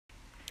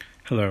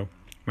Hello,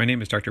 my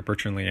name is Dr.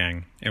 Bertrand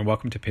Liang, and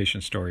welcome to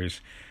Patient Stories,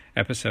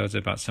 episodes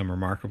about some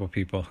remarkable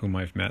people whom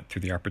I've met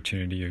through the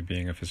opportunity of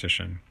being a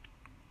physician.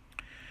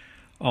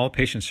 All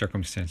patient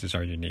circumstances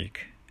are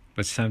unique,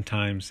 but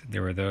sometimes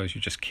there are those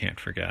you just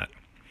can't forget.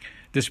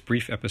 This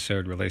brief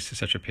episode relates to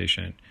such a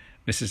patient,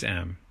 Mrs.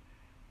 M,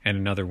 and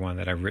another one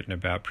that I've written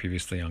about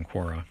previously on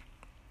Quora.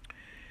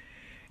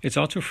 It's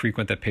also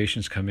frequent that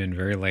patients come in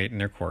very late in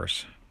their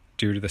course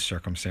due to the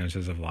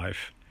circumstances of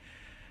life.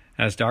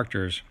 As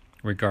doctors,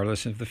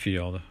 regardless of the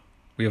field,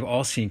 we have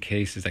all seen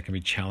cases that can be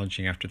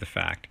challenging after the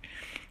fact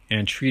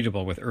and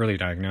treatable with early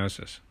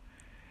diagnosis.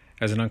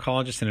 As an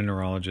oncologist and a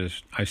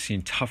neurologist, I've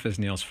seen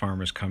tough-as-nails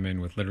farmers come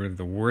in with literally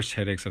the worst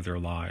headaches of their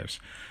lives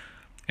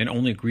and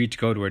only agreed to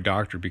go to a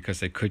doctor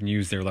because they couldn't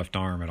use their left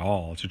arm at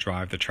all to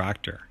drive the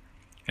tractor,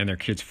 and their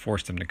kids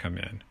forced them to come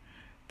in.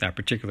 That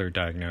particular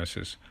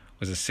diagnosis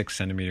was a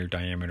 6-centimeter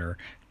diameter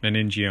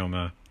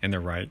meningioma in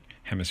the right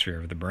hemisphere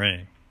of the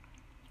brain.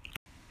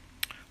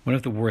 One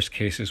of the worst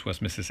cases was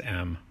Mrs.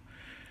 M.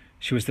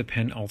 She was the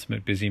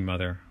penultimate busy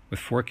mother with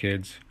 4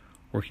 kids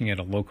working at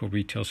a local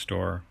retail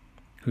store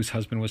whose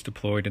husband was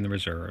deployed in the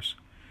reserves.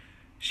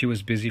 She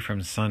was busy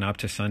from sun up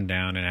to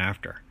sundown and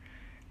after,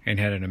 and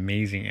had an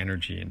amazing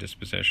energy and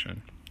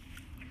disposition.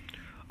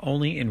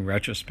 Only in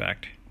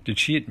retrospect did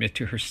she admit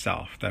to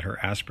herself that her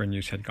aspirin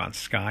use had gone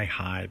sky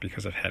high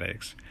because of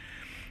headaches,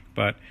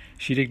 but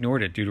she'd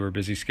ignored it due to her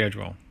busy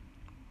schedule.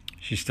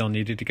 She still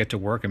needed to get to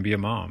work and be a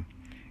mom,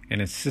 and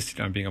insisted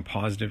on being a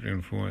positive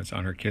influence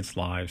on her kids'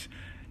 lives,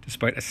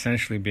 despite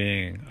essentially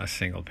being a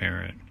single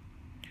parent.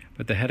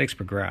 But the headaches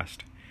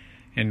progressed,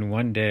 and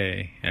one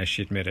day, as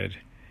she admitted,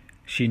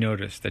 she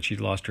noticed that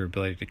she'd lost her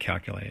ability to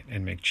calculate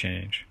and make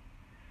change.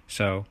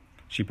 So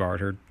she borrowed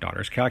her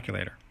daughter's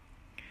calculator.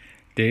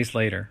 Days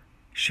later,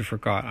 she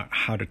forgot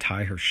how to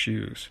tie her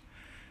shoes,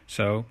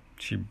 so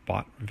she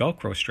bought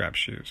Velcro strap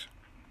shoes.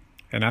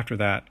 And after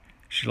that,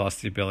 she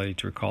lost the ability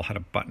to recall how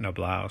to button a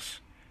blouse,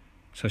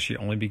 so she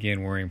only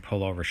began wearing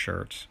pullover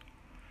shirts.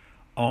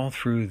 All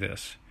through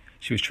this,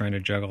 she was trying to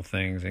juggle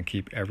things and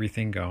keep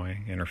everything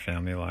going in her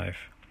family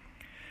life.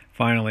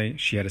 Finally,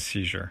 she had a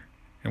seizure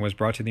and was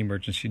brought to the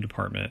emergency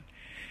department,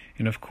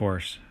 and of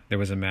course, there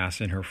was a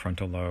mass in her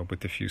frontal lobe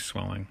with diffuse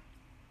swelling.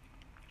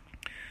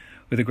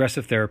 With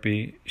aggressive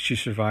therapy, she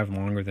survived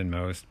longer than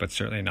most, but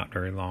certainly not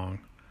very long,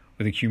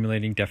 with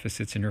accumulating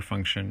deficits in her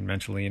function,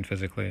 mentally and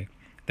physically,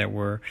 that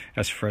were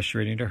as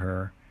frustrating to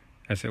her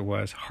as it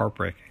was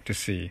heartbreaking to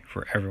see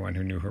for everyone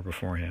who knew her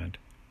beforehand.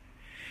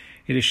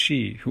 It is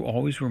she who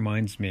always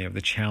reminds me of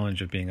the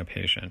challenge of being a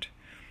patient,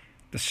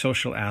 the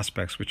social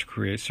aspects which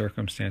create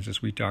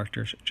circumstances we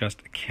doctors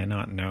just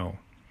cannot know.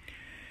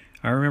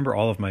 I remember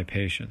all of my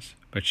patients,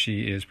 but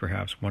she is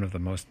perhaps one of the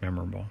most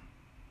memorable.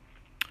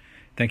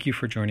 Thank you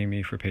for joining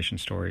me for Patient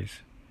Stories.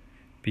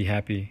 Be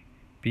happy,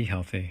 be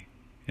healthy,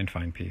 and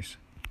find peace.